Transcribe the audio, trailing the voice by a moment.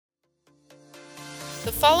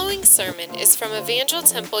The following sermon is from Evangel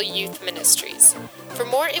Temple Youth Ministries. For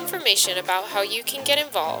more information about how you can get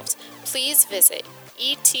involved, please visit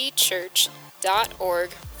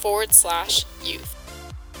etchurch.org/youth.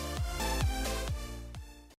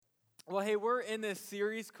 Well, hey, we're in this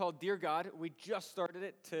series called Dear God. We just started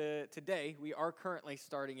it today. We are currently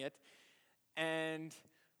starting it. And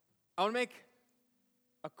I want to make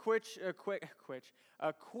a quick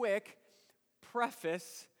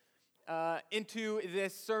preface into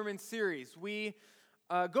this sermon series. We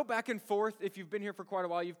go back and forth. If you've been here for quite a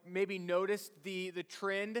while, you've maybe noticed the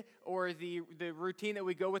trend or the routine that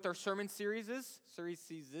we go with our sermon series.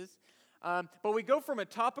 But we go from a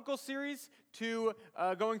topical series to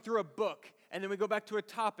going through a book, and then we go back to a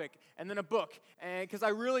topic, and then a book. And because I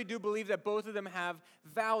really do believe that both of them have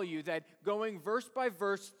value, that going verse by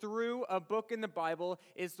verse through a book in the Bible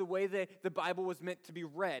is the way that the Bible was meant to be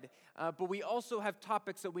read. But we also have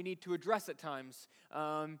topics that we need to address at times.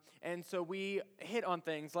 And so we hit on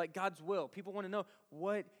things like God's will. People want to know,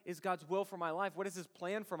 what is God's will for my life? What is His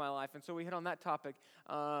plan for my life? And so we hit on that topic.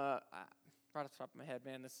 Right off the top of my head,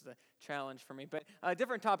 man, this is a challenge for me. But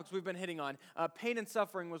different topics we've been hitting on. Pain and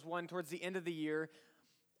suffering was one towards the end of the year.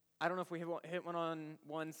 I don't know if we hit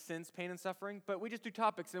one since pain and suffering, but we just do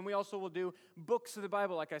topics. And we also will do books of the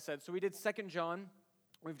Bible, like I said. So we did 2 John.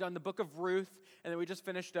 We've done the book of Ruth. And then we just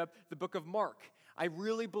finished up the book of Mark. I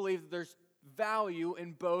really believe that there's value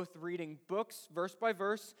in both reading books, verse by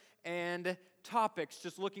verse, and topics,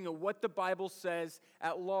 just looking at what the Bible says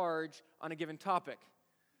at large on a given topic.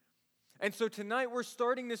 And so tonight we're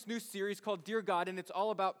starting this new series called Dear God, and it's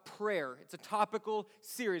all about prayer. It's a topical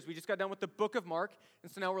series. We just got done with the book of Mark,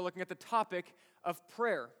 and so now we're looking at the topic of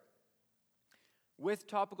prayer. With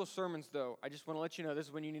topical sermons, though, I just want to let you know this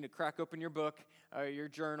is when you need to crack open your book, your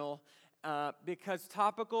journal, because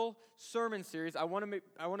topical sermon series, I want to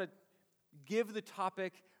give the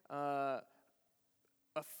topic a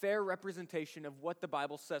fair representation of what the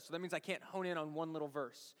Bible says. So that means I can't hone in on one little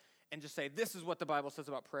verse and just say, this is what the Bible says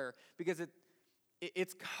about prayer, because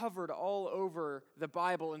it's covered all over the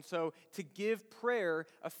Bible. And so to give prayer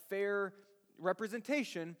a fair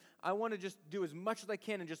representation, I want to just do as much as I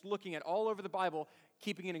can and just looking at all over the Bible,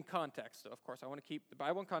 keeping it in context. So, of course, I want to keep the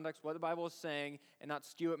Bible in context, what the Bible is saying, and not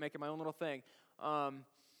skew it, make it my own little thing.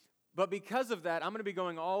 But because of that, I'm going to be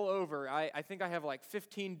going all over. I think I have like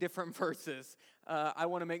 15 different verses I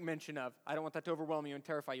want to make mention of. I don't want that to overwhelm you and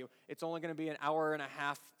terrify you. It's only going to be an hour and a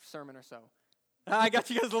half sermon or so. I got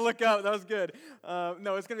you guys to look up. That was good.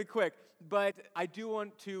 No, it's going to be quick. But I do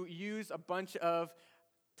want to use a bunch of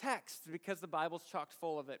text because the Bible's chock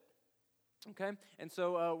full of it. Okay? And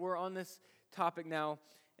so we're on this topic now,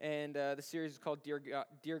 and the series is called Dear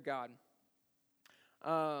God.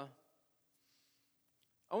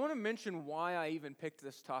 I want to mention why I even picked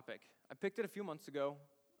this topic. I picked it a few months ago.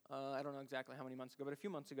 I don't know exactly how many months ago, but a few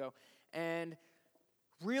months ago. And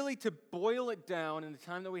really to boil it down in the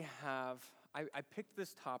time that we have, I picked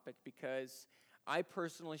this topic because I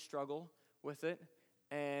personally struggle with it.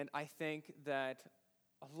 And I think that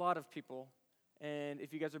a lot of people, and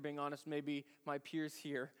if you guys are being honest, maybe my peers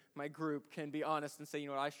here, my group, can be honest and say, you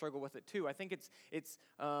know what, I struggle with it too. I think it's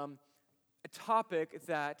a topic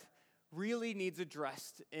that really needs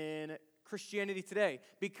addressed in Christianity today,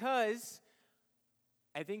 because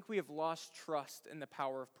I think we have lost trust in the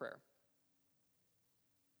power of prayer.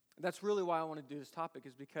 That's really why I want to do this topic,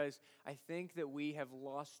 is because I think that we have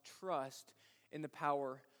lost trust in the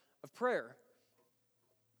power of prayer.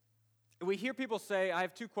 We hear people say, I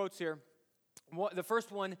have two quotes here. The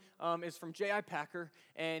first one is from J.I. Packer,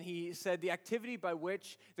 and he said, the activity by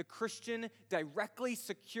which the Christian directly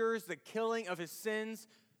secures the killing of his sins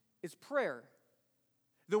is prayer.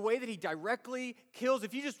 The way that he directly kills,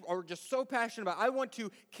 if you just are just so passionate about, I want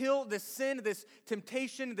to kill this sin, this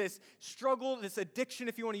temptation, this struggle, this addiction,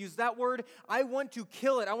 if you want to use that word, I want to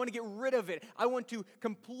kill it. I want to get rid of it. I want to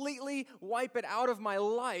completely wipe it out of my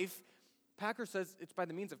life. Packer says it's by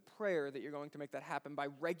the means of prayer that you're going to make that happen, by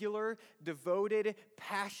regular, devoted,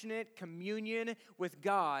 passionate communion with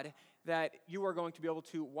God, that you are going to be able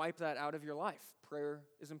to wipe that out of your life. Prayer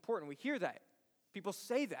is important. We hear that. People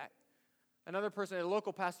say that. Another person, a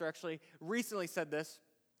local pastor, actually recently said this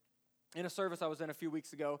in a service I was in a few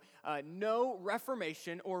weeks ago. No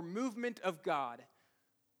reformation or movement of God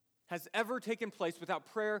has ever taken place without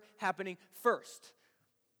prayer happening first.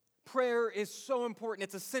 Prayer is so important.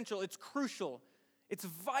 It's essential. It's crucial. It's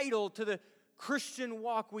vital to the Christian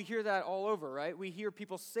walk. We hear that all over, right? We hear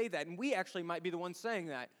people say that, and we actually might be the ones saying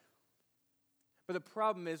that. But the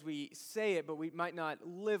problem is we say it, but we might not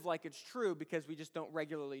live like it's true because we just don't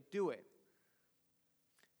regularly do it.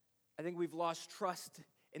 I think we've lost trust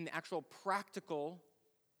in the actual practical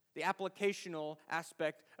the applicational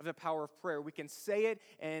aspect of the power of prayer. We can say it,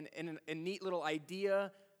 and in a neat little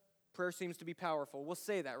idea, prayer seems to be powerful. We'll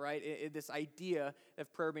say that, right? This idea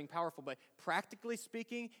of prayer being powerful. But practically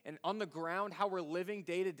speaking, and on the ground, how we're living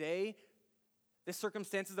day to day, the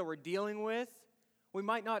circumstances that we're dealing with, we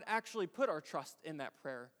might not actually put our trust in that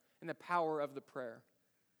prayer, in the power of the prayer.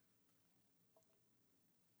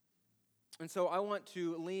 And so I want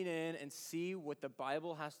to lean in and see what the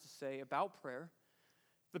Bible has to say about prayer,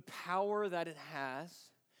 the power that it has,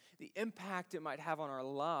 the impact it might have on our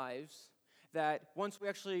lives, that once we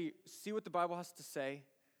actually see what the Bible has to say,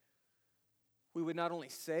 we would not only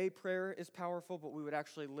say prayer is powerful, but we would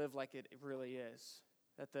actually live like it really is.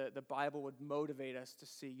 That the Bible would motivate us to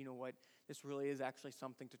see, you know what, this really is actually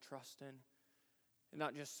something to trust in, and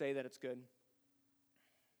not just say that it's good.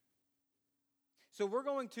 So we're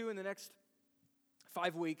going to, in the next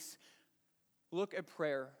 5 weeks, look at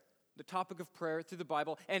prayer, the topic of prayer through the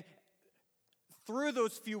Bible. And through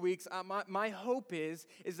those few weeks, my hope is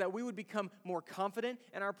that we would become more confident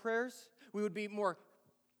in our prayers. We would be more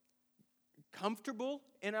comfortable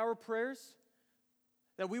in our prayers.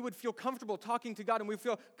 That we would feel comfortable talking to God, and we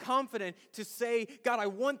feel confident to say, God, I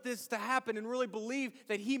want this to happen, and really believe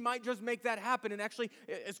that He might just make that happen. And actually,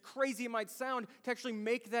 as crazy it might sound, to actually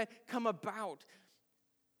make that come about.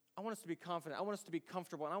 I want us to be confident. I want us to be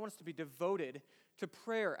comfortable. And I want us to be devoted to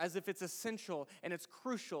prayer as if it's essential and it's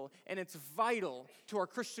crucial and it's vital to our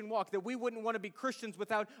Christian walk. That we wouldn't want to be Christians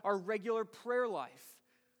without our regular prayer life.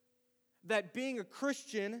 That being a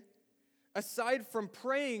Christian, aside from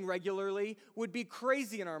praying regularly, would be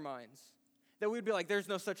crazy in our minds. That we'd be like, there's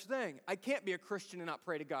no such thing. I can't be a Christian and not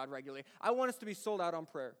pray to God regularly. I want us to be sold out on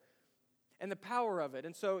prayer and the power of it.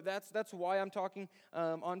 And so that's why I'm talking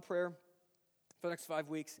on prayer for the next 5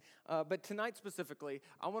 weeks. But tonight specifically,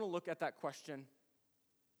 I want to look at that question.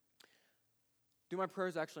 Do my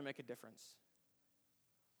prayers actually make a difference?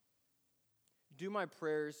 Do my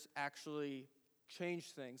prayers actually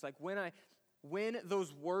change things? Like when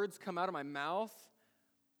those words come out of my mouth,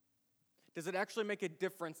 does it actually make a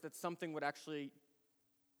difference that something would actually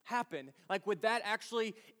happen? Like, would that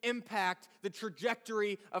actually impact the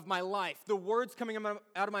trajectory of my life? The words coming out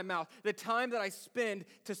of my mouth, the time that I spend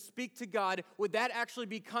to speak to God, would that actually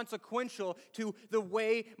be consequential to the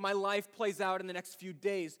way my life plays out in the next few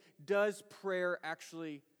days? Does prayer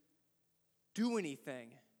actually do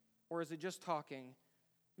anything? Or is it just talking?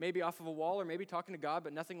 Maybe off of a wall, or maybe talking to God,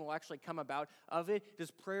 but nothing will actually come about of it. Does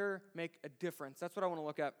prayer make a difference? That's what I want to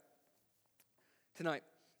look at tonight.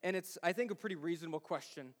 And it's, I think, a pretty reasonable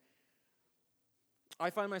question. I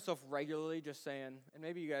find myself regularly just saying, and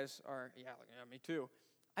maybe you guys are, yeah, me too.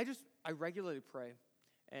 I regularly pray.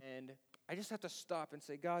 And I just have to stop and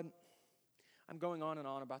say, God, I'm going on and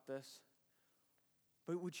on about this.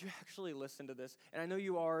 But would you actually listen to this? And I know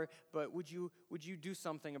you are, but would you do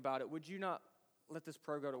something about it? Would you not let this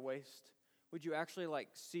prayer go to waste? Would you actually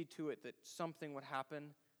see to it that something would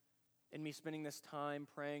happen in me spending this time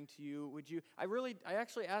praying to you? Would you, I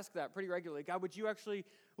actually ask that pretty regularly. God, would you actually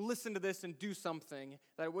listen to this and do something,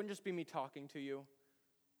 that it wouldn't just be me talking to you?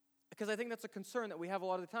 Because I think that's a concern that we have a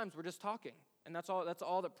lot of the times. We're just talking, and that's all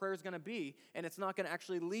that prayer is going to be, and it's not going to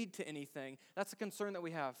actually lead to anything. That's a concern that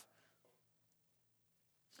we have.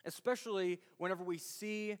 Especially whenever we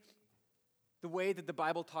see the way that the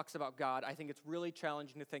Bible talks about God, I think it's really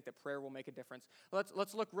challenging to think that prayer will make a difference.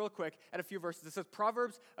 Let's look real quick at a few verses. It says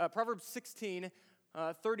Proverbs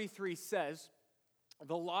 16:33 says,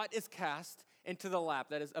 "The lot is cast into the lap,"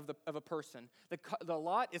 that is of a person. The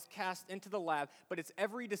lot is cast into the lap, but its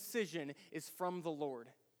every decision is from the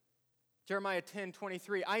Lord. Jeremiah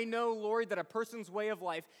 10:23, "I know, Lord, that a person's way of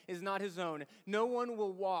life is not his own. No one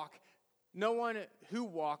who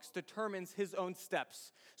walks determines his own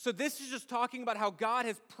steps." So this is just talking about how God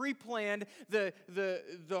has pre-planned the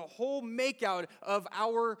whole makeout of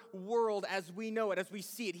our world as we know it, as we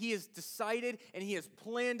see it. He has decided and He has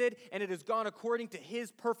planned it, and it has gone according to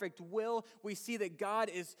His perfect will. We see that God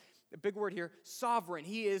is, a big word here, sovereign.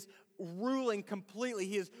 He is ruling completely.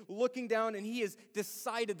 He is looking down, and He has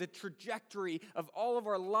decided the trajectory of all of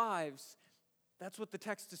our lives. That's what the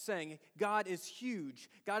text is saying. God is huge,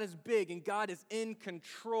 God is big, and God is in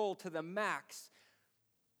control to the max.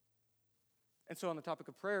 And so on the topic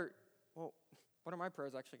of prayer, well, what are my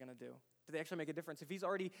prayers actually going to do? Do they actually make a difference? If He's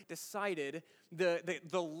already decided the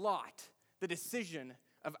lot, the decision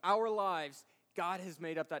of our lives, God has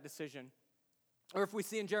made up that decision. Or if we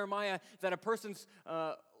see in Jeremiah that a person's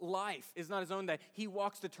life is not his own, that he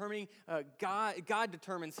walks determining, God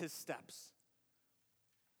determines his steps.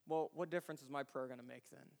 Well, what difference is my prayer going to make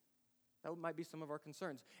then? That might be some of our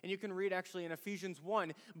concerns. And you can read actually in Ephesians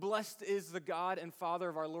 1, blessed is the God and Father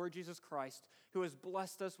of our Lord Jesus Christ, who has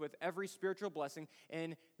blessed us with every spiritual blessing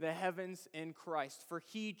in the heavens in Christ. For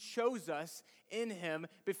he chose us in him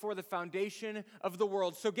before the foundation of the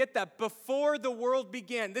world. So get that, before the world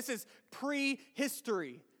began. This is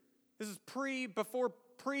pre-history. This is before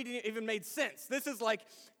pre even made sense. This is like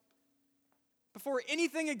before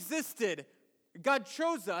anything existed, God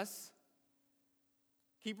chose us.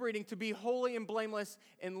 Keep reading, to be holy and blameless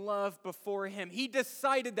in love before him. He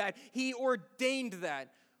decided that. He ordained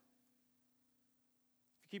that.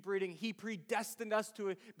 If you keep reading, he predestined us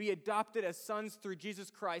to be adopted as sons through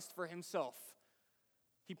Jesus Christ for himself.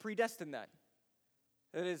 He predestined that.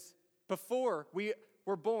 That is, before we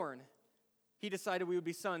were born, he decided we would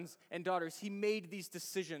be sons and daughters. He made these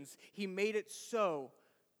decisions. He made it so.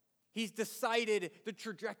 He's decided the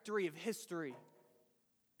trajectory of history.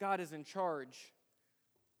 God is in charge.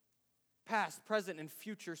 Past, present, and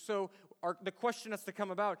future. So the question has to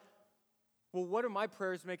come about, well, what do my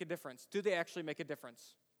prayers make a difference? Do they actually make a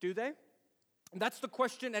difference? Do they? That's the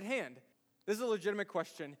question at hand. This is a legitimate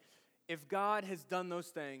question. If God has done those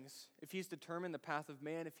things, if he's determined the path of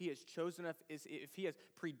man, if he has chosen us, if he has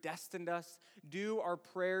predestined us, do our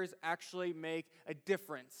prayers actually make a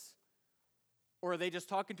difference? Or are they just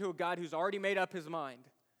talking to a God who's already made up his mind?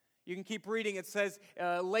 You can keep reading. It says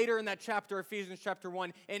later in that chapter, Ephesians chapter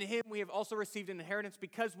 1, in him we have also received an inheritance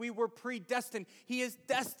because we were predestined. He has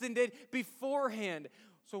destined it beforehand.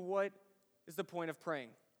 So what is the point of praying?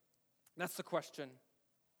 That's the question.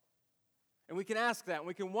 And we can ask that, and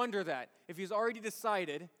we can wonder that. If he's already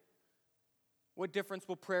decided, what difference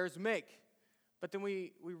will prayers make? But then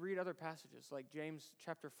we read other passages, like James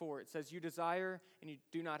chapter 4. It says, you desire and you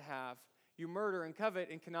do not have. You murder and covet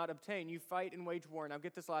and cannot obtain. You fight and wage war. Now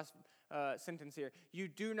get this last sentence here. You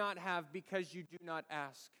do not have because you do not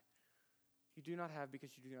ask. You do not have because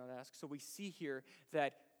you do not ask. So we see here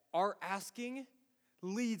that our asking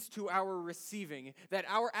leads to our receiving. That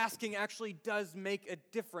our asking actually does make a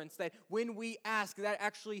difference. That when we ask, that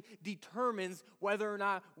actually determines whether or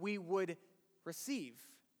not we would receive.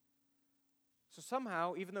 So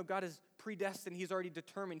somehow, even though God is predestined, he's already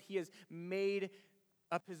determined, he has made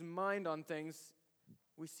up his mind on things,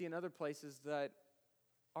 we see in other places that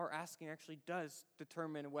our asking actually does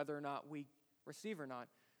determine whether or not we receive or not.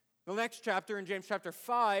 The next chapter, in James chapter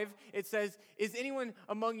 5, it says, Is anyone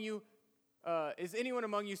among you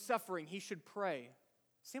suffering? He should pray.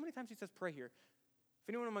 See how many times he says pray here? If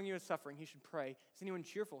anyone among you is suffering, he should pray. Is anyone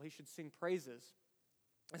cheerful? He should sing praises.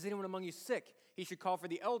 Is anyone among you sick? He should call for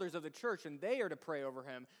the elders of the church, and they are to pray over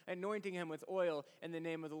him, anointing him with oil in the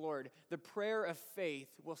name of the Lord. The prayer of faith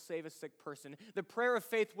will save a sick person. The prayer of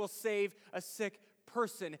faith will save a sick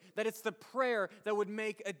person. That it's the prayer that would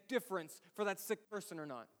make a difference for that sick person or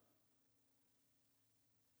not.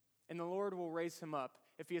 And the Lord will raise him up.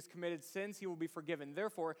 If he has committed sins, he will be forgiven.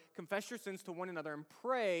 Therefore, confess your sins to one another and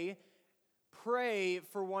pray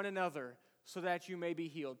for one another, so that you may be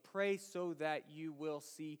healed. Pray so that you will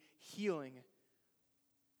see healing.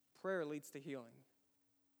 Prayer leads to healing.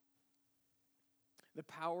 The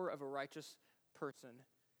power of a righteous person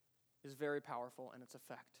is very powerful in its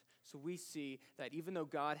effect. So we see that even though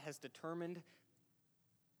God has determined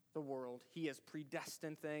the world, he has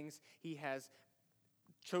predestined things, he has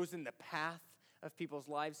chosen the path of people's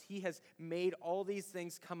lives. He has made all these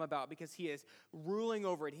things come about because he is ruling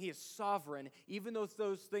over it. He is sovereign. Even though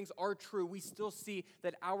those things are true, we still see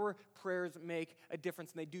that our prayers make a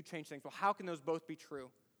difference and they do change things. Well, how can those both be true?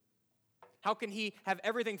 How can he have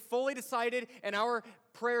everything fully decided and our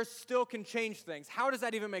prayers still can change things? How does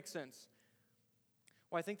that even make sense?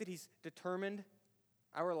 Well, I think that he's determined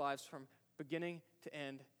our lives from beginning to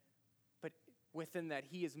end, but within that,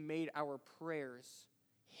 he has made our prayers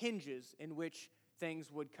hinges in which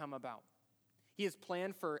things would come about. He has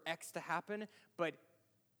planned for X to happen, but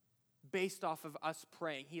based off of us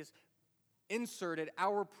praying, he has inserted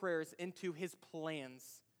our prayers into his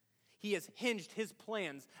plans. He has hinged his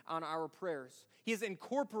plans on our prayers. He has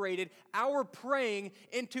incorporated our praying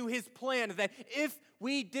into his plan, that if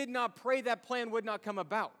we did not pray, that plan would not come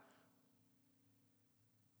about.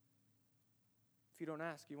 If you don't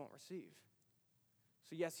ask, you won't receive.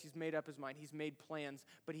 So yes, he's made up his mind. He's made plans,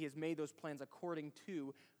 but he has made those plans according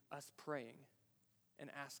to us praying and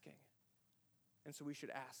asking. And so we should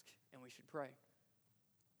ask and we should pray.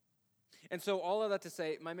 And so all of that to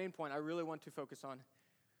say, my main point I really want to focus on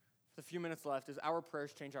for the few minutes left is our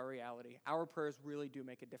prayers change our reality. Our prayers really do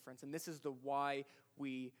make a difference. And this is the why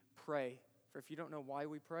we pray. For if you don't know why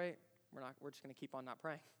we pray, we're just going to keep on not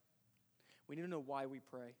praying. We need to know why we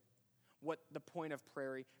pray. What the point of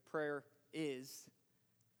prayer is.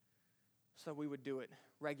 so we would do it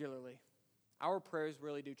regularly. Our prayers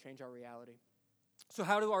really do change our reality. So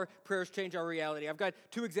how do our prayers change our reality? I've got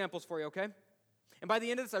 2 examples for you, okay? And by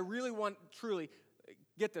the end of this, I really want, truly,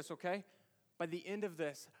 get this, okay? By the end of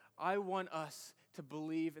this, I want us to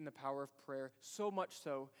believe in the power of prayer, so much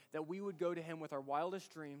so that we would go to him with our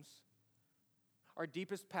wildest dreams, our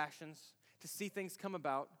deepest passions, to see things come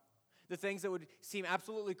about, the things that would seem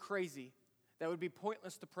absolutely crazy, that would be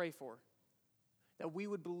pointless to pray for, that we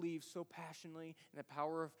would believe so passionately in the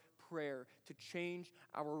power of prayer to change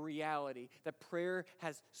our reality, that prayer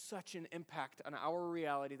has such an impact on our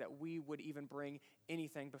reality that we would even bring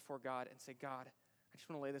anything before God and say, God, I just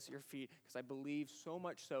want to lay this at your feet because I believe so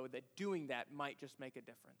much so that doing that might just make a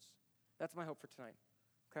difference. That's my hope for tonight,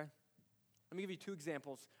 okay? Let me give you 2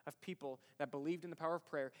 examples of people that believed in the power of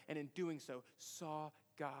prayer and in doing so saw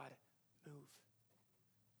God move.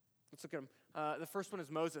 Let's look at them. The first one is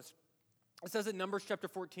Moses. It says in Numbers chapter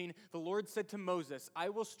 14, the Lord said to Moses, I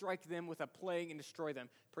will strike them with a plague and destroy them.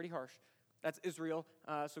 Pretty harsh. That's Israel.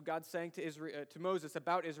 So God's saying to Moses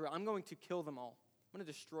about Israel, I'm going to kill them all. I'm going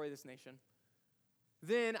to destroy this nation.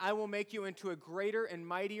 Then I will make you into a greater and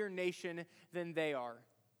mightier nation than they are.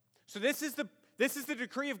 So this is the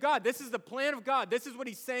decree of God. This is the plan of God. This is what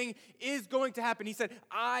he's saying is going to happen. He said,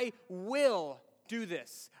 I will do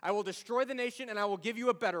this. I will destroy the nation and I will give you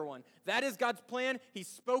a better one. That is God's plan. He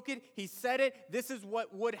spoke it. He said it. This is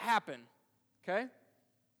what would happen. Okay?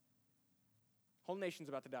 Whole nation's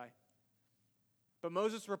about to die. But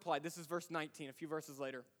Moses replied, this is verse 19, a few verses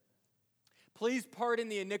later. Please pardon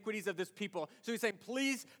the iniquities of this people. So he's saying,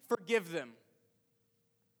 please forgive them.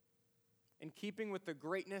 In keeping with the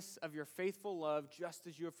greatness of your faithful love, just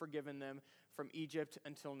as you have forgiven them from Egypt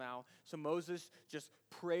until now. So Moses just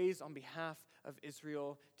prays on behalf of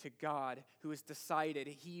Israel to God, who has decided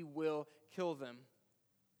he will kill them.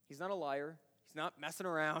 He's not a liar. He's not messing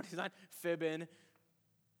around. He's not fibbing.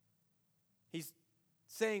 He's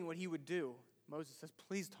saying what he would do. Moses says,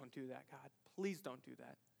 please don't do that, God. Please don't do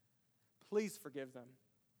that. Please forgive them.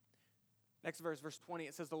 Next verse, verse 20,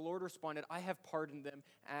 it says, the Lord responded, I have pardoned them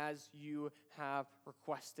as you have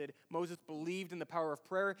requested. Moses believed in the power of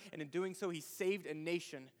prayer, and in doing so, he saved a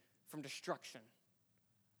nation from destruction.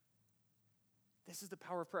 This is the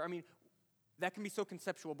power of prayer. I mean, that can be so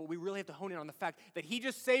conceptual, but we really have to hone in on the fact that he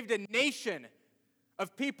just saved a nation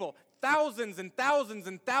of people. Thousands and thousands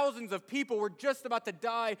and thousands of people were just about to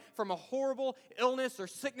die from a horrible illness or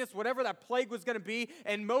sickness, whatever that plague was going to be,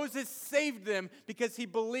 and Moses saved them because he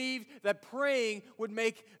believed that praying would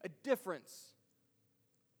make a difference.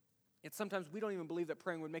 Yet sometimes we don't even believe that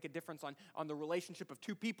praying would make a difference on the relationship of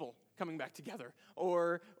 2 people coming back together,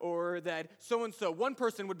 or that so-and-so, one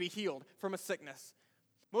person would be healed from a sickness.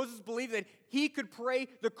 Moses believed that he could pray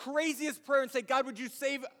the craziest prayer and say, God, would you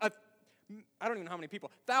save I don't even know how many people,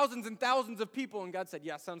 thousands and thousands of people, and God said,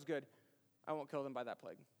 yeah, sounds good. I won't kill them by that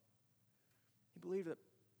plague. He believed that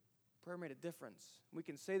prayer made a difference. We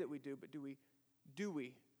can say that we do, but do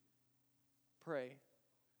we pray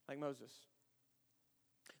like Moses?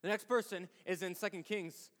 The next person is in 2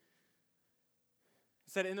 Kings.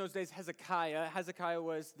 It said in those days Hezekiah. Hezekiah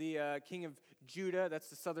was the king of Judah. That's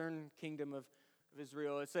the southern kingdom of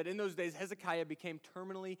Israel. It said in those days Hezekiah became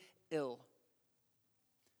terminally ill.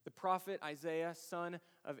 The prophet Isaiah, son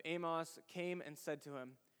of Amos, came and said to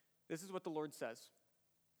him, this is what the Lord says.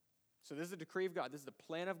 So this is the decree of God. This is the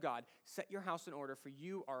plan of God. Set your house in order, for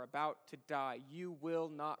you are about to die. You will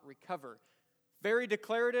not recover. Very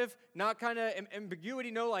declarative, not kind of ambiguity,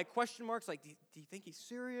 no like question marks, like, do you think he's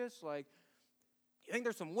serious? Like, do you think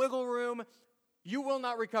there's some wiggle room? You will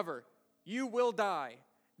not recover. You will die.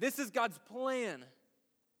 This is God's plan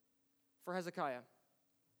for Hezekiah.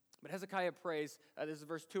 But Hezekiah prays, this is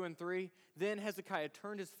verse 2 and 3. Then Hezekiah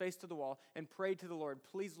turned his face to the wall and prayed to the Lord,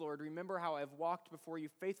 please, Lord, remember how I have walked before you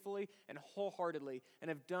faithfully and wholeheartedly and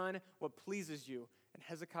have done what pleases you. And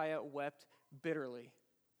Hezekiah wept bitterly.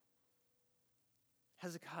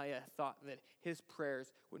 Hezekiah thought that his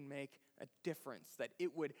prayers would make a difference, that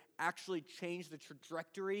it would actually change the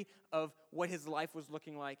trajectory of what his life was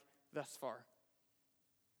looking like thus far.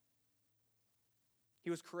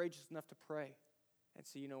 He was courageous enough to pray. And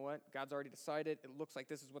say, you know what? God's already decided. It looks like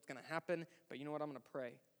this is what's going to happen. But you know what? I'm going to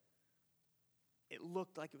pray. It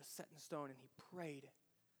looked like it was set in stone, and he prayed.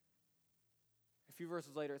 A few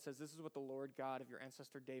verses later, it says, this is what the Lord God of your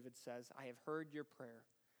ancestor David says. I have heard your prayer.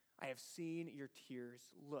 I have seen your tears.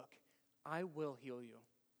 Look, I will heal you.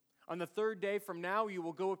 On the 3rd day from now, you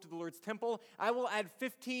will go up to the Lord's temple. I will add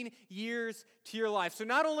 15 years to your life. So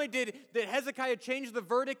not only did Hezekiah change the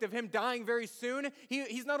verdict of him dying very soon,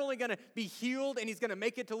 he's not only going to be healed and he's going to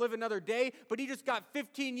make it to live another day, but he just got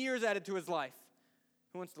 15 years added to his life.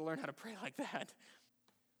 Who wants to learn how to pray like that?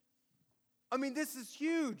 I mean, this is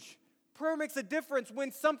huge. Prayer makes a difference.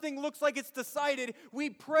 When something looks like it's decided, we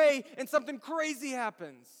pray and something crazy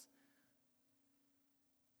happens.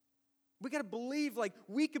 We got to believe like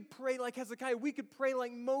we could pray like Hezekiah. We could pray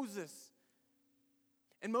like Moses.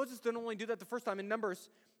 And Moses didn't only do that the first time. In Numbers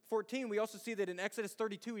 14, we also see that in Exodus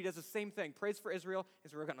 32, he does the same thing. Prays for Israel.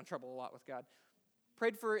 Israel got in trouble a lot with God.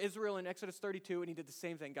 Prayed for Israel in Exodus 32, and he did the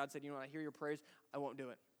same thing. God said, you know what, I hear your prayers. I won't do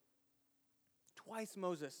it. Twice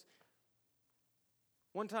Moses.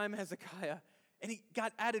 One time Hezekiah, and he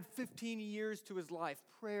got added 15 years to his life.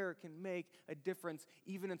 Prayer can make a difference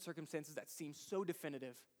even in circumstances that seem so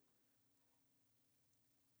definitive.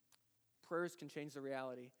 Prayers can change the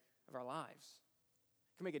reality of our lives.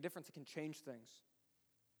 It can make a difference. It can change things.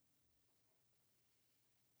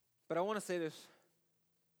 But I want to say this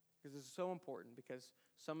because this is so important, because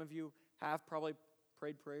some of you have probably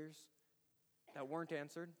prayed prayers that weren't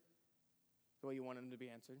answered the way you wanted them to be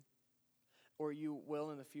answered, or you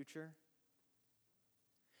will in the future.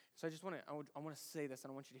 So I want to say this,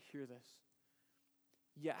 and I want you to hear this.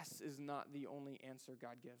 Yes is not the only answer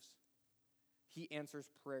God gives. He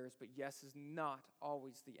answers prayers, but yes is not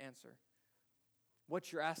always the answer.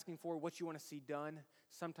 What you're asking for, what you want to see done,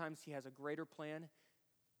 sometimes he has a greater plan.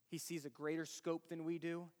 He sees a greater scope than we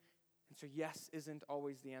do. And so yes isn't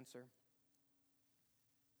always the answer.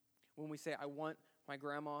 When we say, I want my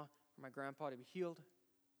grandma or my grandpa to be healed,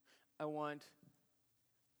 I want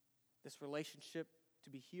this relationship to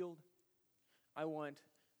be healed, I want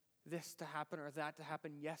this to happen or that to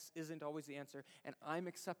happen, yes isn't always the answer. And I'm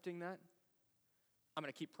accepting that. I'm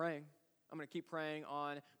going to keep praying. I'm going to keep praying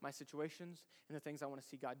on my situations and the things I want to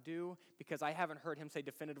see God do, because I haven't heard him say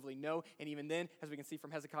definitively no. And even then, as we can see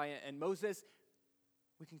from Hezekiah and Moses,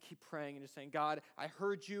 we can keep praying and just saying, God, I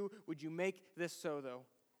heard you. Would you make this so, though?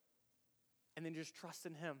 And then just trust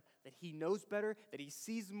in him that he knows better, that he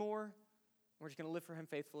sees more. We're just going to live for him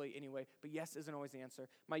faithfully anyway. But yes isn't always the answer.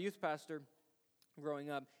 My youth pastor, growing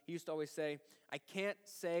up, he used to always say, I can't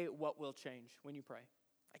say what will change when you pray.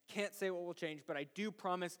 I can't say what will change, but I do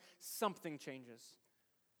promise something changes.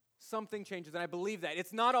 Something changes, and I believe that.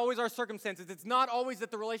 It's not always our circumstances. It's not always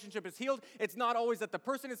that the relationship is healed. It's not always that the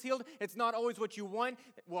person is healed. It's not always what you want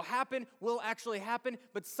will happen, will actually happen,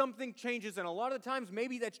 but something changes, and a lot of the times,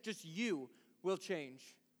 maybe that's just you will change.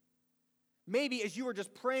 Maybe as you are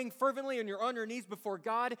just praying fervently and you're on your knees before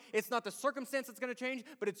God, it's not the circumstance that's going to change,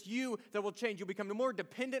 but it's you that will change. You'll become more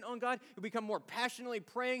dependent on God. You'll become more passionately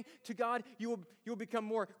praying to God. You'll become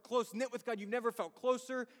more close-knit with God. You've never felt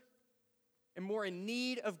closer and more in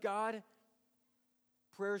need of God.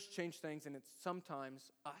 Prayers change things, and it's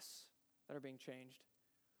sometimes us that are being changed.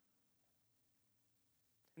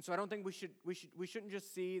 And so I don't think we shouldn't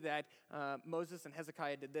just see that Moses and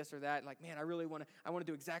Hezekiah did this or that. Like, man, I want to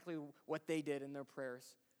do exactly what they did in their prayers.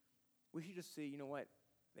 We should just see, you know what?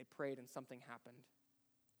 They prayed and something happened.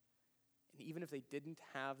 And even if they didn't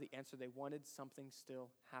have the answer they wanted, something still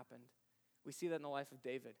happened. We see that in the life of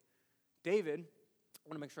David. David, I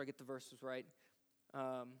want to make sure I get the verses right.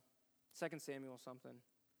 2 Samuel something.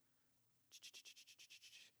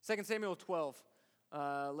 2 Samuel 12.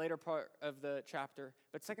 Later part of the chapter.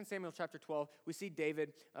 But 2 Samuel chapter 12, we see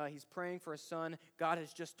David, he's praying for a son. God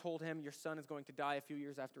has just told him, your son is going to die a few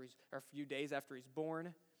days after he's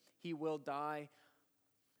born. He will die.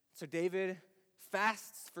 So David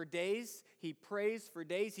fasts for days. He prays for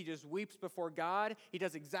days. He just weeps before God. He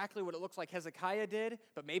does exactly what it looks like Hezekiah did,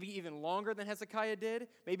 but maybe even longer than Hezekiah did,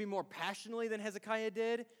 maybe more passionately than Hezekiah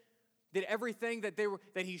did. Did everything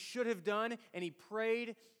that he should have done, and he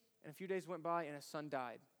prayed. And a few days went by, and his son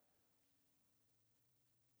died.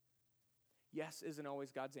 Yes isn't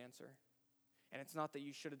always God's answer. And it's not that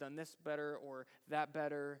you should have done this better or that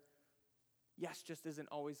better. Yes just isn't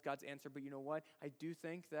always God's answer. But you know what? I do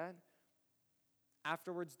think that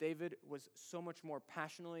afterwards, David was so much more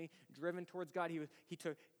passionately driven towards God. He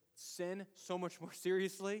took sin so much more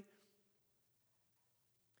seriously.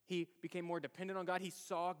 He became more dependent on God. He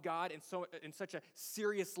saw God in such a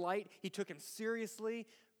serious light. He took him seriously.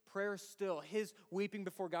 Prayer still, his weeping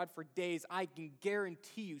before God for days, I can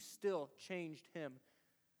guarantee you still changed him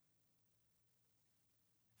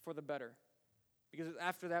for the better. Because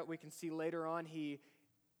after that, we can see later on, he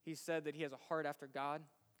said that he has a heart after God,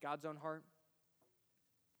 God's own heart.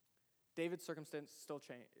 David still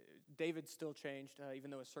changed,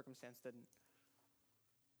 even though his circumstance didn't.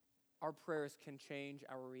 Our prayers can change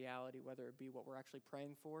our reality, whether it be what we're actually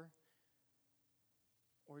praying for,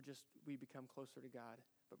 or just we become closer to God.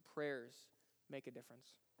 But prayers make a difference.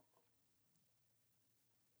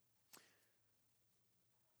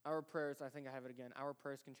 Our prayers, I think I have it again, our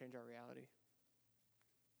prayers can change our reality.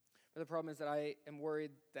 But the problem is that I am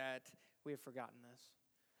worried that we have forgotten this.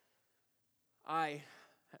 I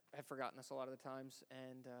have forgotten this a lot of the times,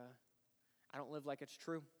 and I don't live like it's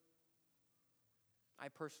true. I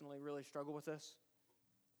personally really struggle with this.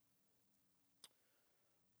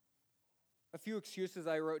 A few excuses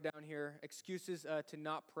I wrote down here. Excuses to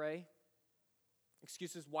not pray.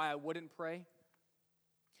 Excuses why I wouldn't pray.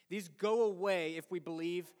 These go away if we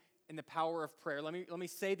believe in the power of prayer. Let me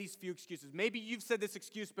say these few excuses. Maybe you've said this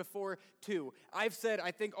excuse before too. I've said,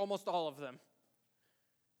 I think, almost all of them.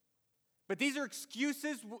 But these are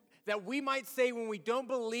excuses that we might say when we don't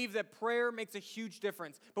believe that prayer makes a huge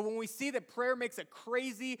difference. But when we see that prayer makes a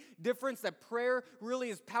crazy difference, that prayer really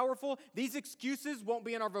is powerful, these excuses won't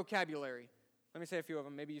be in our vocabulary. Let me say a few of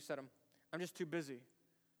them. Maybe you said them. I'm just too busy.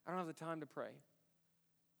 I don't have the time to pray.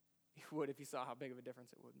 You would if you saw how big of a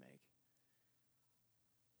difference it would make.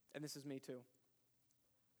 And this is me too.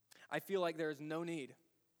 I feel like there is no need.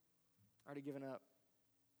 I already given up.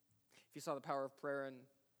 If you saw the power of prayer in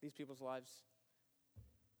these people's lives,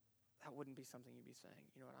 that wouldn't be something you'd be saying.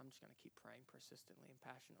 You know what, I'm just going to keep praying persistently and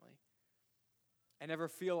passionately. I never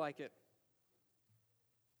feel like it.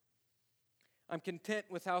 I'm content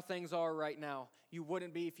with how things are right now. You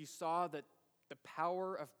wouldn't be if you saw that the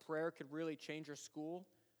power of prayer could really change your school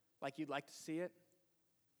like you'd like to see it,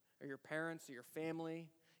 or your parents, or your family,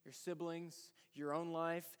 your siblings, your own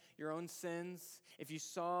life, your own sins. If you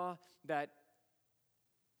saw that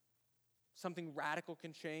something radical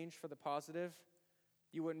can change for the positive,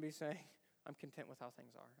 you wouldn't be saying, I'm content with how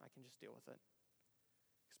things are. I can just deal with it.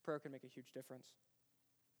 Because prayer can make a huge difference.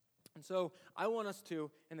 And so I want us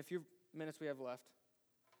to, in the few minutes we have left,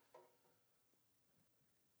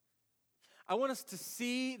 I want us to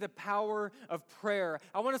see the power of prayer.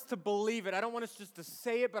 I want us to believe it. I don't want us just to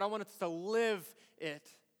say it, but I want us to live it.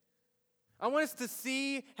 I want us to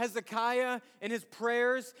see Hezekiah and his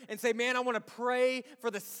prayers and say, man, I want to pray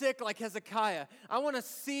for the sick like Hezekiah. I want to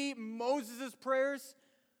see Moses' prayers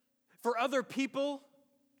for other people,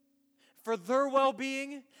 for their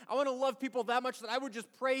well-being. I want to love people that much that I would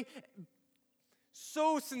just pray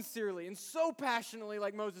so sincerely and so passionately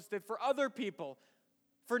like Moses did for other people,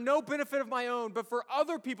 for no benefit of my own, but for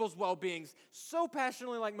other people's well-beings, so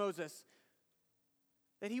passionately like Moses,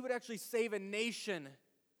 that he would actually save a nation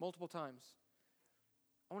multiple times.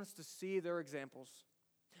 I want us to see their examples.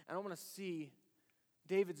 And I want to see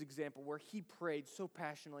David's example where he prayed so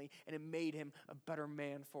passionately and it made him a better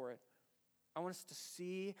man for it. I want us to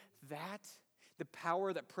see that, the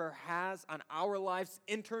power that prayer has on our lives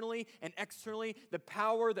internally and externally, the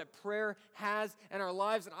power that prayer has in our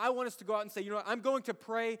lives. And I want us to go out and say, you know what, I'm going to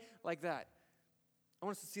pray like that. I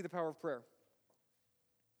want us to see the power of prayer.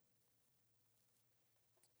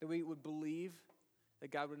 That we would believe that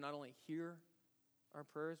God would not only hear our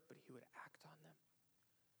prayers, but he would act on them.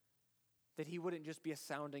 That he wouldn't just be a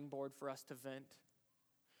sounding board for us to vent,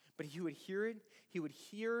 but he would hear it. He would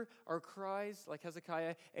hear our cries like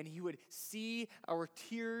Hezekiah, and he would see our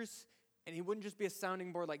tears, and he wouldn't just be a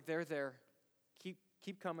sounding board like they're there.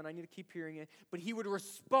 Keep coming. I need to keep hearing it. But he would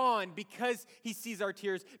respond because he sees our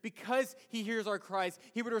tears, because he hears our cries.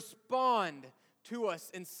 He would respond to us,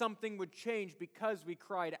 and something would change because we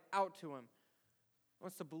cried out to him. I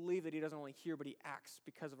want us to believe that he doesn't only hear, but he acts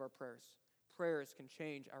because of our prayers. Prayers can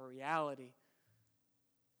change our reality.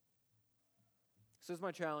 So this is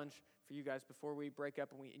my challenge for you guys before we break up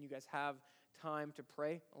and you guys have time to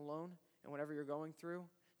pray alone and whatever you're going through,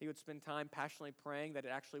 that you would spend time passionately praying that it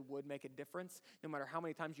actually would make a difference. No matter how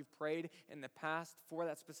many times you've prayed in the past for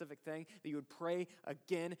that specific thing, that you would pray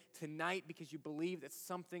again tonight because you believe that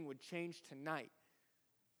something would change tonight.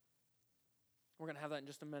 We're going to have that in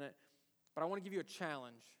just a minute. But I want to give you a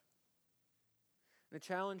challenge. And the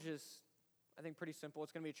challenge is, I think, pretty simple.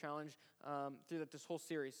 It's going to be a challenge through this whole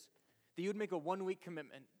series. That you would make a 1-week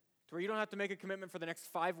commitment to where you don't have to make a commitment for the next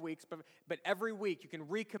 5 weeks, but every week you can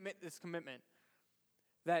recommit this commitment.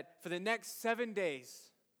 That for the next 7 days,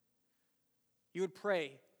 you would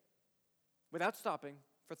pray without stopping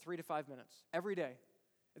for 3 to 5 minutes every day.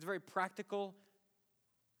 It's a very practical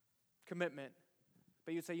commitment.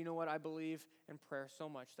 But you'd say, you know what, I believe in prayer so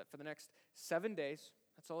much that for the next 7 days,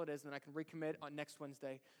 that's all it is, and then I can recommit on next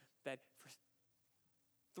Wednesday, that for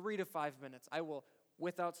 3 to 5 minutes, I will,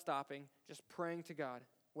 without stopping, just praying to God.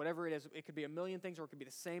 Whatever it is, it could be a million things, or it could be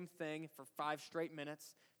the same thing for 5 straight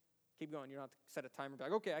minutes. Keep going. You don't have to set a timer and be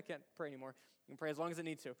like, okay, I can't pray anymore. You can pray as long as it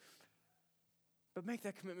needs to. But make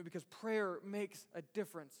that commitment because prayer makes a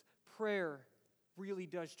difference. Prayer really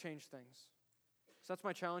does change things. So that's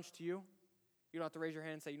my challenge to you. You don't have to raise your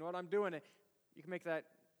hand and say, you know what, I'm doing it. You can make that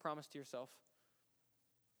promise to yourself.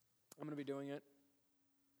 I'm going to be doing it.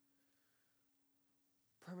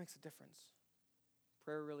 Prayer makes a difference.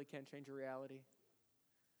 Prayer really can change your reality.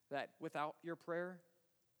 That without your prayer,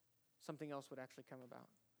 something else would actually come about.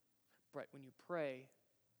 But when you pray,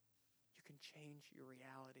 you can change your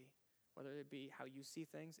reality, whether it be how you see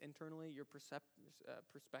things internally, your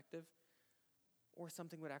perspective, or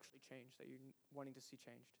something would actually change that you're wanting to see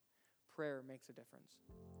changed. Prayer makes a difference.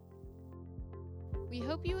 We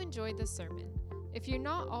hope you enjoyed the sermon. If you're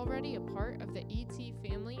not already a part of the ET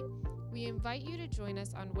family, we invite you to join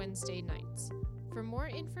us on Wednesday nights. For more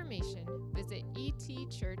information, visit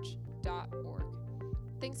etchurch.org.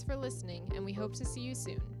 Thanks for listening, and we hope to see you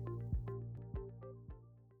soon.